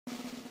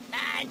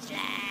useless!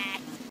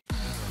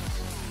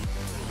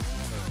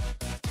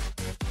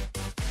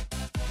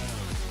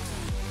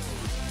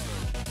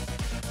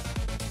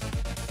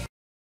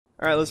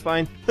 Alright, let's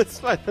find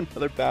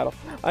another battle.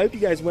 I hope you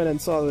guys went and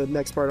saw the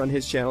next part on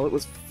his channel. It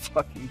was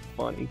fucking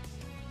funny.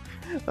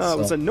 It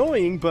was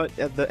annoying, but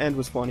at the end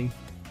was funny.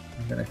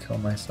 I'm gonna kill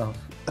myself.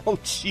 Oh,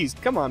 jeez.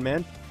 Come on,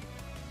 man.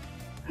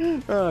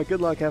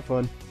 Good luck. Have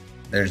fun.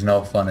 There's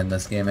no fun in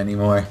this game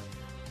anymore.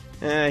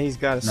 He's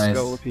got a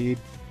Scolipede.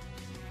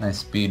 Nice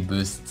speed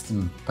boost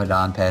and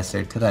Baton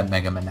Passer to that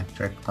Mega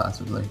Manectric,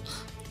 possibly.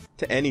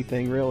 To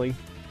anything, really.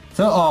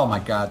 So, oh my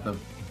god,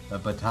 the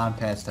Baton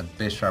Pass to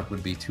Bisharp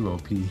would be too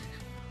OP.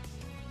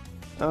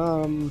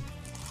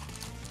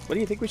 What do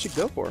you think we should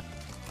go for?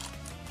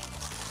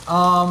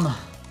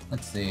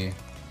 Let's see.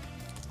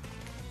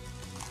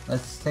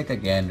 Let's take a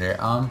gander.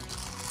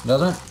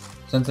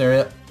 Since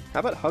they're... How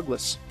about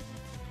Hugless?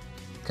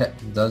 Okay,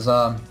 does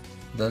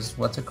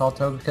what's it called,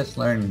 Togekiss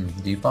learn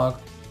Defog?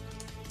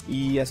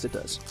 Yes, it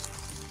does.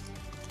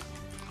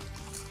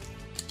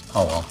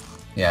 Oh well.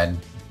 Yeah,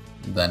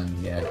 then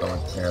yeah, go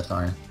with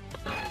Ferrothorn.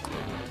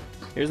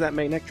 Here's that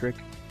Manectric.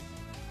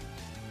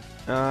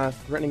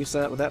 Threatening to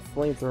set up with that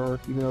Flamethrower,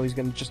 even though he's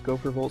gonna just go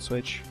for Volt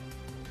Switch.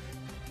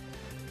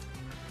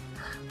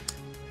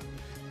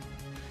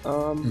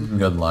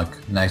 Good luck.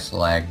 Nice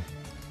lag.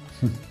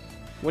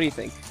 What do you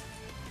think?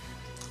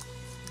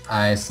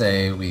 I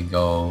say we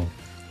go...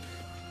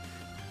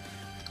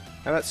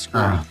 How about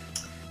Scurry?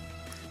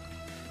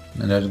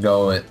 And let's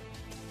go with...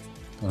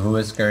 Who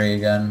is Scurry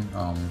again?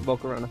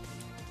 Volcarona.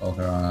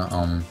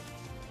 Volcarona,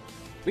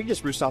 We can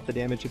just roost off the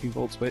damage if you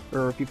Volt Switch,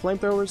 or if you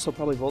Flamethrowers, he'll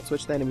probably Volt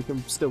Switch then, and we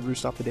can still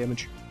roost off the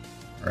damage.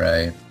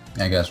 Right.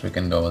 I guess we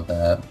can go with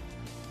that.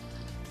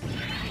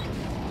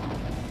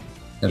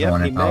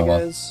 Yep, he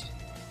Megas.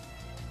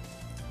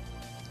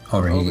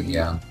 Overheat,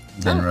 yeah.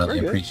 Didn't really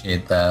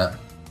appreciate that.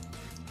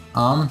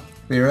 If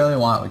we really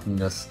want, we can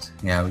just,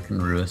 yeah, we can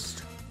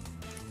Roost.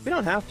 We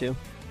don't have to.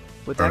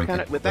 With that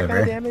kind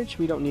of damage,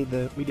 we don't need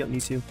to.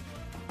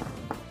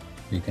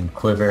 We can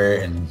Quiver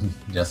and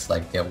just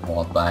like get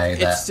walled by.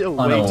 It's still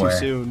way too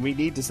soon. We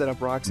need to set up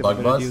rocks if we're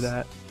gonna do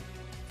that.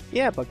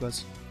 Yeah,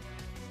 Bugbuzz.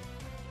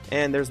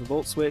 And there's the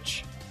Volt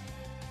Switch.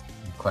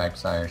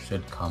 Quagsire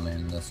should come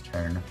in this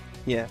turn.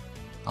 Yeah.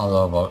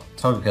 Although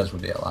Togekiss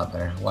would be a lot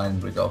better. Why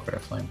didn't we go for a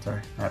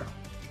Flamethrower? I don't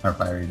know. Or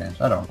Fiery Dance.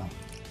 I don't know.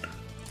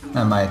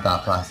 And my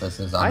thought process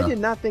is on I did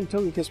not think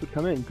Togekiss would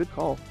come in. Good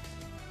call.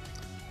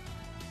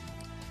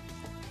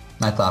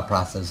 My thought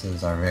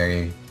processes are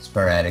very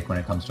sporadic when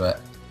it comes to it.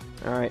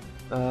 Alright,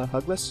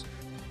 Hugless?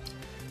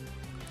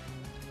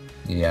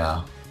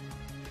 Yeah.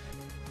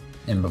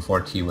 And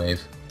before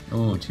T-Wave.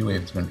 Ooh,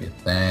 T-Wave's gonna be a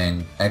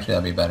thing. Actually,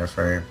 that'd be better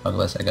for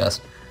Hugless, I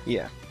guess.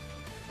 Yeah.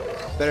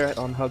 Better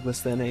on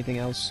Hugless than anything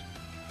else.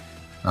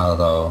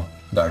 Although,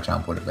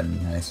 Garchomp would have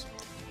been nice.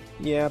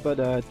 Yeah, but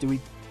we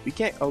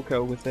can't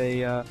OHKO with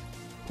a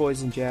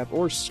Poison Jab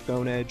or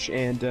Stone Edge,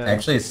 and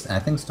actually, I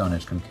think Stone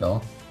Edge can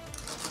kill.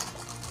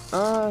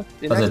 In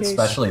because that it's case,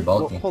 specially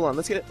bulky. Well, hold on,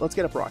 let's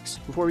get up rocks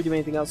before we do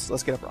anything else.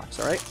 Let's get up rocks,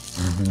 all right?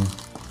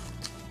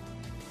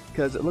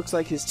 Because it looks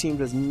like his team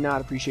does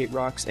not appreciate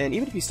rocks, and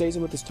even if he stays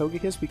in with his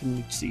Togekiss, we can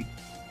exceed.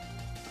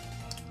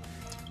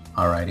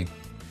 Alrighty.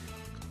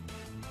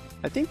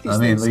 I think these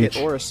things get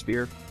Aura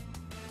Spear,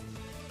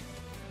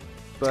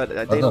 but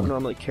they don't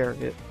normally carry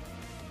it.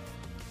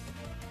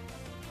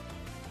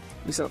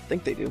 At least I don't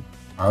think they do.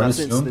 Not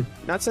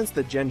since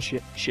the gen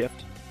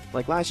shift.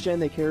 Like last gen,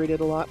 they carried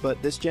it a lot,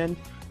 but this gen,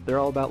 they're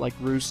all about like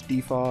Roost,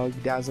 Defog,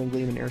 Dazzling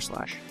Gleam, and Air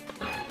Slash.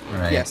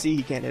 Right. Yeah, see,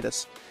 he can't hit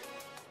us.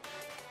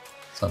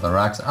 So the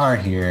rocks are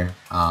here.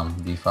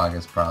 Defog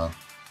is probably...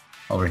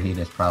 Overheat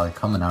is probably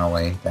coming our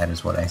way. That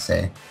is what I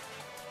say.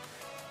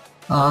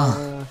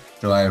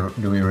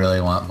 Do we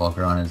really want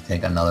Volcarona to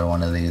take another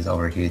one of these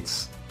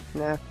overheats?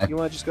 Nah, you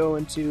want to just go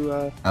into...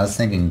 I was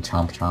thinking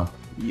Chomp Chomp.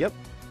 Yep.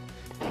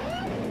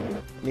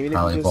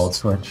 Probably Volt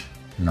Switch.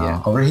 No,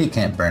 yeah. Overheat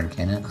can't burn,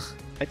 can it?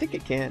 I think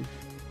it can.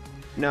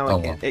 No,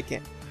 it can't. It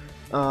can't.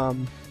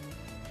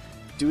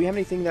 Do we have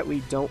anything that we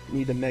don't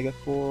need a Mega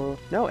for?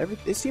 No,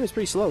 this team is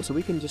pretty slow, so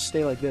we can just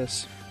stay like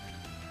this.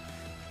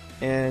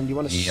 And you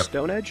want a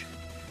Stone Edge?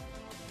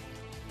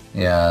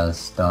 Yeah,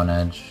 Stone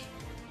Edge.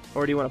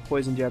 Or do you want a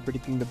Poison Jab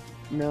predicting the...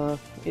 No,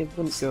 it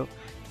wouldn't go.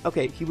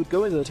 Okay, he would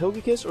go into the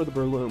Togekiss or the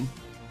Breloom.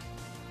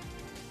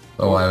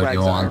 But why would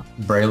you want...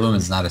 Breloom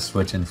is not a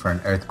switch in for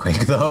an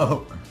Earthquake,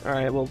 though.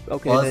 Alright, well,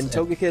 okay, then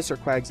Togekiss or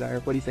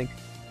Quagsire, what do you think?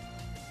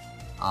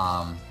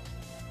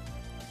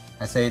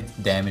 I say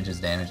damage is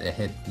damage. It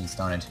hit,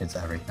 Stone Edge hits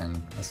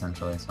everything,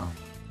 essentially, so...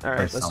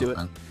 Alright, let's do it.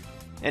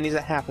 And he's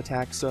at half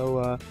attack,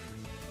 so,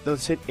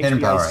 those hidden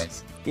power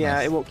ice. Yeah,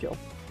 nice. It won't kill.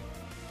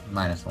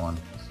 -1.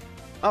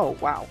 Oh,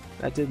 wow.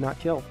 That did not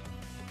kill.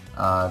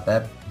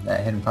 That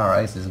hidden power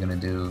ice is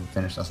gonna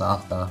finish us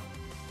off, though.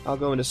 I'll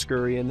go into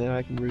Scurry, and then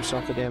I can roost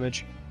off the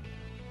damage.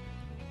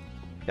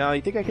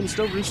 You think I can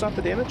still roost off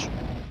the damage?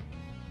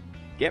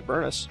 Can't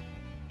burn us.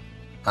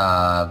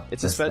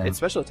 Its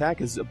special attack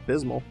is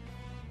abysmal.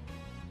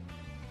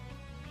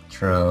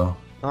 True.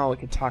 Oh, it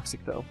can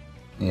Toxic, though.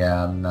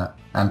 Yeah, I'm not.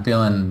 I'm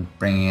feeling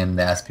bringing in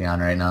the Espeon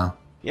right now.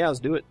 Yeah, let's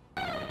do it.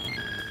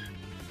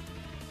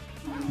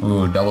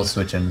 Ooh, double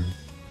switching.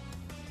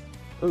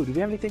 Ooh, do we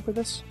have anything for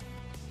this?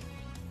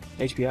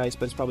 HP Ice,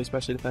 but it's probably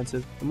specially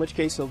defensive. In which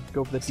case, he'll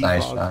go for the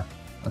Defog. Psyshock.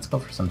 Let's go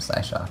for some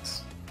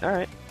Psyshocks. All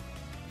right.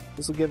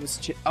 This will give us.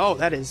 Oh,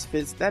 that is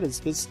Fizz. That is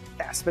Fizz.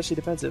 Especially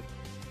defensive.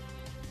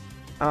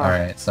 All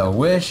right. So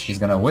wish. He's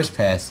gonna wish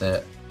past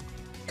it.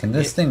 Can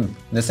this thing?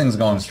 This thing's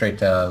going straight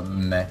to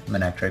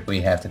Manectric.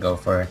 We have to go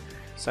for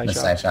the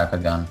Psyshock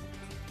again.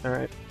 All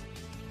right.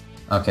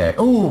 Okay.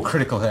 Ooh,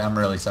 critical hit. I'm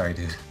really sorry,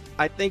 dude.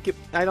 I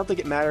don't think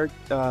it mattered.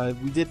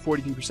 We did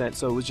 42%,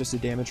 so it was just a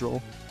damage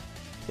roll.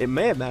 It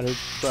may have mattered,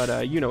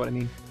 but you know what I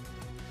mean.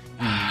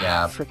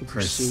 Yeah. Frickin'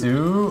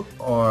 Pursue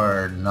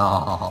or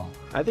no?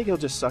 I think he'll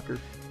just sucker.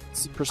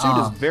 Pursuit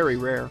is very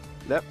rare.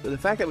 The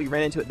fact that we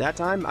ran into it that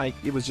time,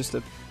 it was just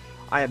a.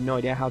 I have no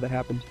idea how that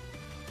happened.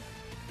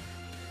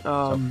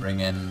 So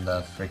bring in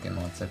the freaking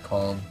what's it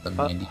called? The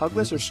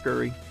Hugless or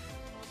Scurry.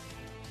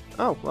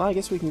 Oh well, I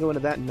guess we can go into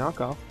that and knock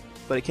off,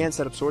 but it can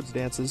set up Swords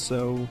Dances,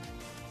 so.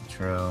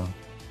 True.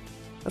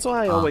 That's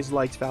why I always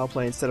liked Foul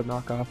Play instead of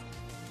Knockoff.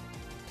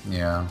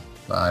 Yeah,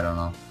 but I don't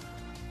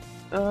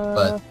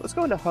know. Let's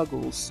go into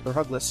Huggles or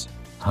Hugless.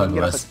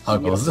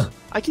 Huggles.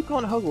 I keep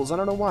calling it Huggles. I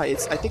don't know why.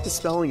 I think the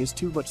spelling is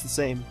too much the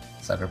same.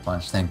 Sucker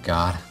Punch. Thank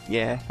God.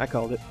 Yeah, I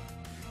called it.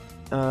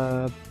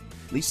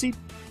 Leech Seed.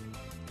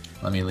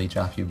 Let me leech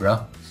off you,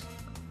 bro.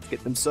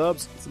 Get them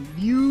subs, some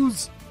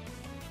views.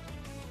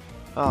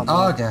 Oh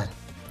God.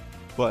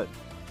 What?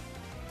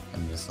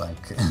 I'm just like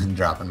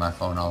dropping my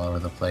phone all over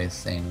the place,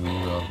 saying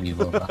we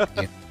will rock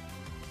you.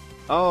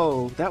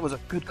 Oh, that was a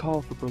good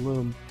call for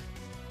Breloom.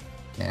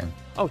 Yeah.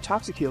 Oh,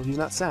 Toxicule. He's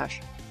not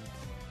Sash.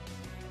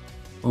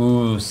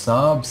 Ooh,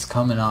 subs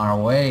coming our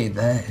way.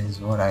 That is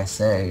what I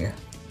say.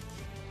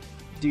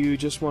 Do you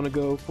just want to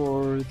go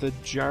for the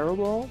Gyro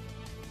Ball?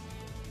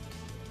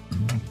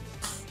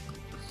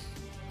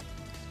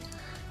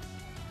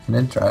 Can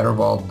a Gyro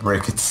Ball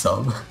break its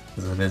sub?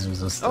 Because it is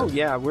resisted. Oh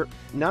yeah, we're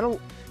not a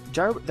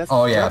Gyro. That's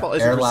Gyro Ball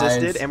isn't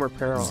resisted, and we're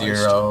paralyzed.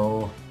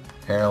 0,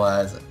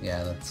 paralyzed.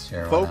 Yeah, that's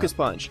sure. Focus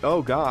Punch.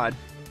 Oh God.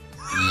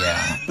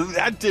 Yeah.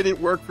 That didn't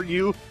work for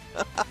you.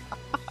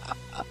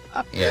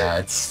 Yeah,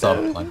 it's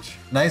Sub Punch.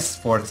 Nice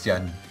 4th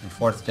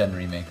gen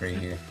remake right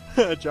here.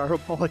 Gyro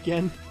Ball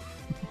again.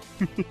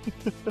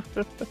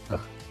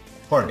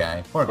 Poor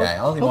guy. All he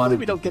wanted. Hopefully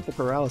we don't get the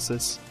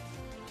paralysis.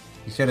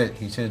 He should have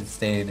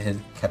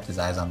kept his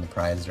eyes on the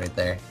prize right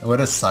there. It would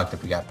have sucked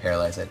if we got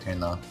paralyzed that turn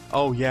though.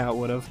 Oh yeah, it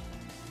would have.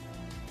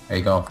 Are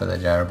you going for the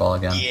Gyro Ball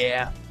again?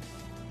 Yeah.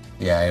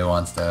 Yeah, he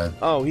wants to.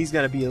 Oh, he's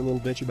gonna be a little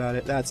bitch about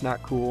it. That's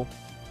not cool.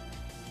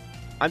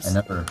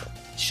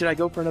 Should I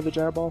go for another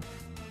Gyro Ball?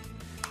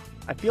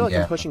 I feel like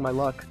I'm pushing my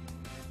luck.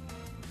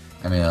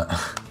 I mean,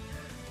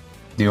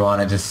 do you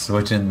want to just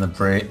switch in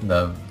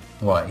the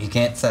what? He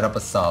can't set up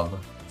a sub,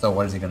 so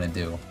what is he gonna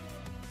do?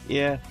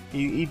 Yeah,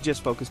 he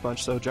just Focus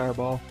Punch, so Gyro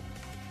Ball.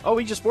 Oh,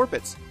 he just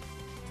forfeits.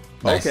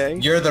 Nice. Okay.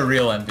 You're the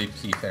real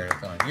MVP,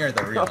 Ferrothorn. You're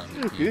the real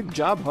MVP. Good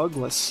job,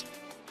 Hugless.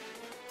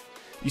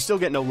 You still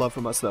get no love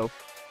from us, though.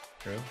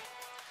 True.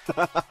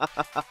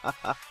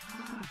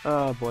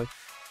 Oh boy.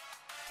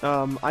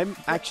 I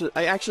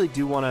actually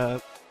do want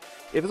to.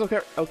 If it's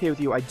okay with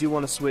you, I do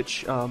want to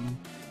switch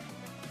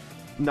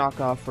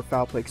Knockoff for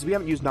Foul Play because we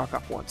haven't used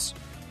Knockoff once.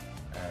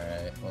 All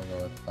right, we'll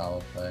go with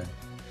Foul Play.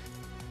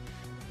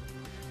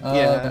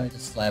 Yeah. Let me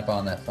just slap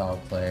on that Foul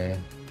Play.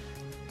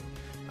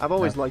 I've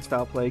always liked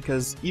Foul Play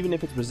because even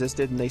if it's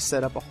resisted and they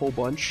set up a whole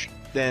bunch,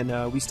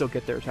 then we still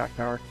get their attack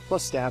power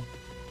plus stab.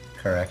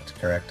 Correct,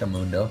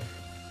 Amundo.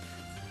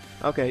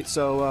 Okay,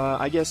 so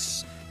I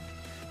guess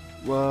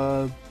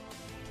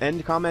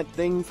end comment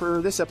thing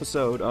for this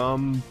episode.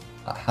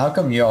 How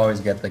come you always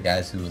get the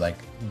guys who like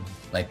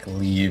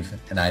leave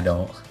and I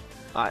don't?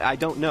 I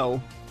don't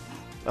know.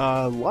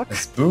 Luck.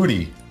 It's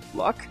booty.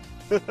 Luck.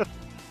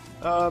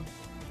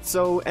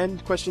 So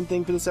end question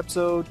thing for this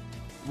episode.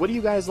 What do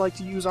you guys like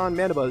to use on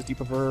Mandibuzz? Do you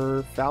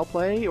prefer Foul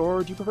Play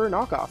or do you prefer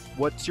Knockoff?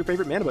 What's your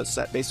favorite Mandibuzz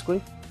set, basically?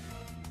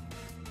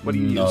 What do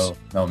you use?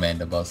 No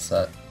Mandibuzz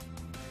set.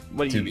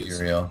 What do you use?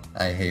 To be real,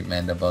 I hate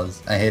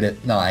Mandibuzz. I hate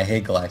it. No, I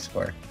hate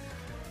Gliscor.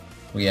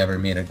 If we ever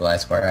meet a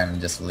Gliscor, I'm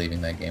just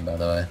leaving that game, by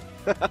the way.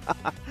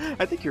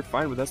 I think you're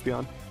fine with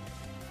Espeon.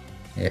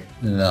 Yeah,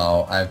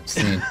 no, I've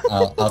seen...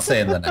 I'll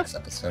say in the next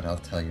episode. I'll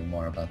tell you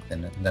more about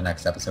the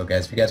next episode,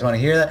 guys. If you guys want to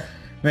hear that,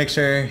 make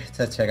sure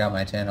to check out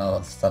my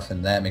channel, stuff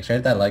in that. Make sure to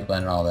hit that like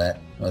button and all that.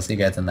 We'll see you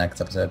guys in the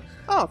next episode.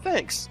 Oh,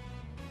 thanks.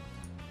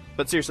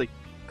 But seriously,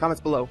 comments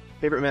below.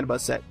 Favorite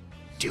Mandibuzz set.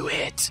 Do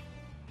it!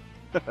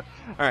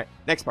 Alright,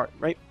 next part,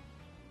 right?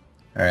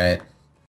 Alright.